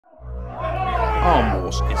Arm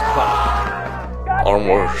Wars is back. Arm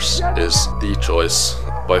Wars is the choice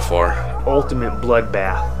by far. Ultimate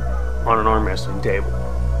bloodbath on an arm wrestling table.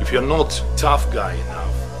 If you're not tough guy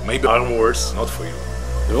enough, maybe Arm Wars not for you.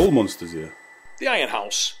 They're all monsters here. The Iron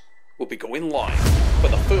House will be going live for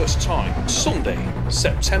the first time Sunday,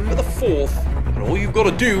 September the 4th, and all you've got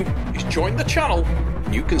to do is join the channel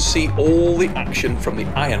and you can see all the action from the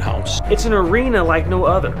Iron House. It's an arena like no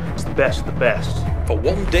other. It's the best of the best. For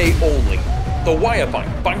one day only, the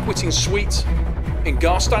WYREBANK Banqueting Suite in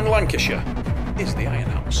GARSTANG, Lancashire is the Iron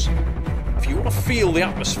House. If you want to feel the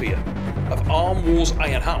atmosphere of Arm Wars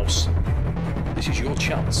Iron House, this is your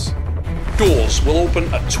chance. Doors will open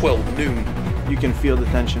at 12 noon. You can feel the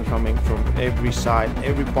tension coming from every side,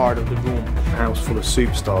 every part of the room. A house full of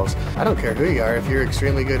superstars. I don't care who you are, if you're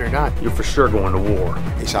extremely good or not. You're for sure going to war.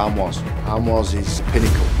 It's Arm Wars. Arm Wars is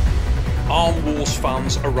pinnacle. Arm Wars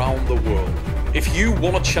fans around the world, if you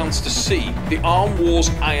want a chance to see the Arm Wars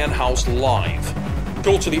Iron House live,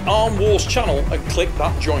 go to the Arm Wars channel and click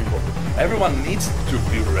that join button. Everyone needs to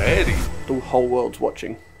be ready. The whole world's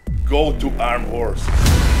watching. Go to Arm Wars.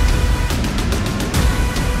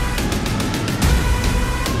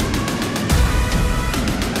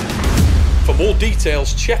 For more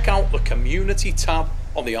details, check out the community tab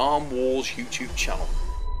on the Arm Wars YouTube channel.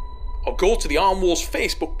 Or go to the Arm Wars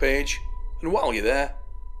Facebook page, and while you're there,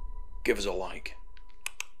 give us a like.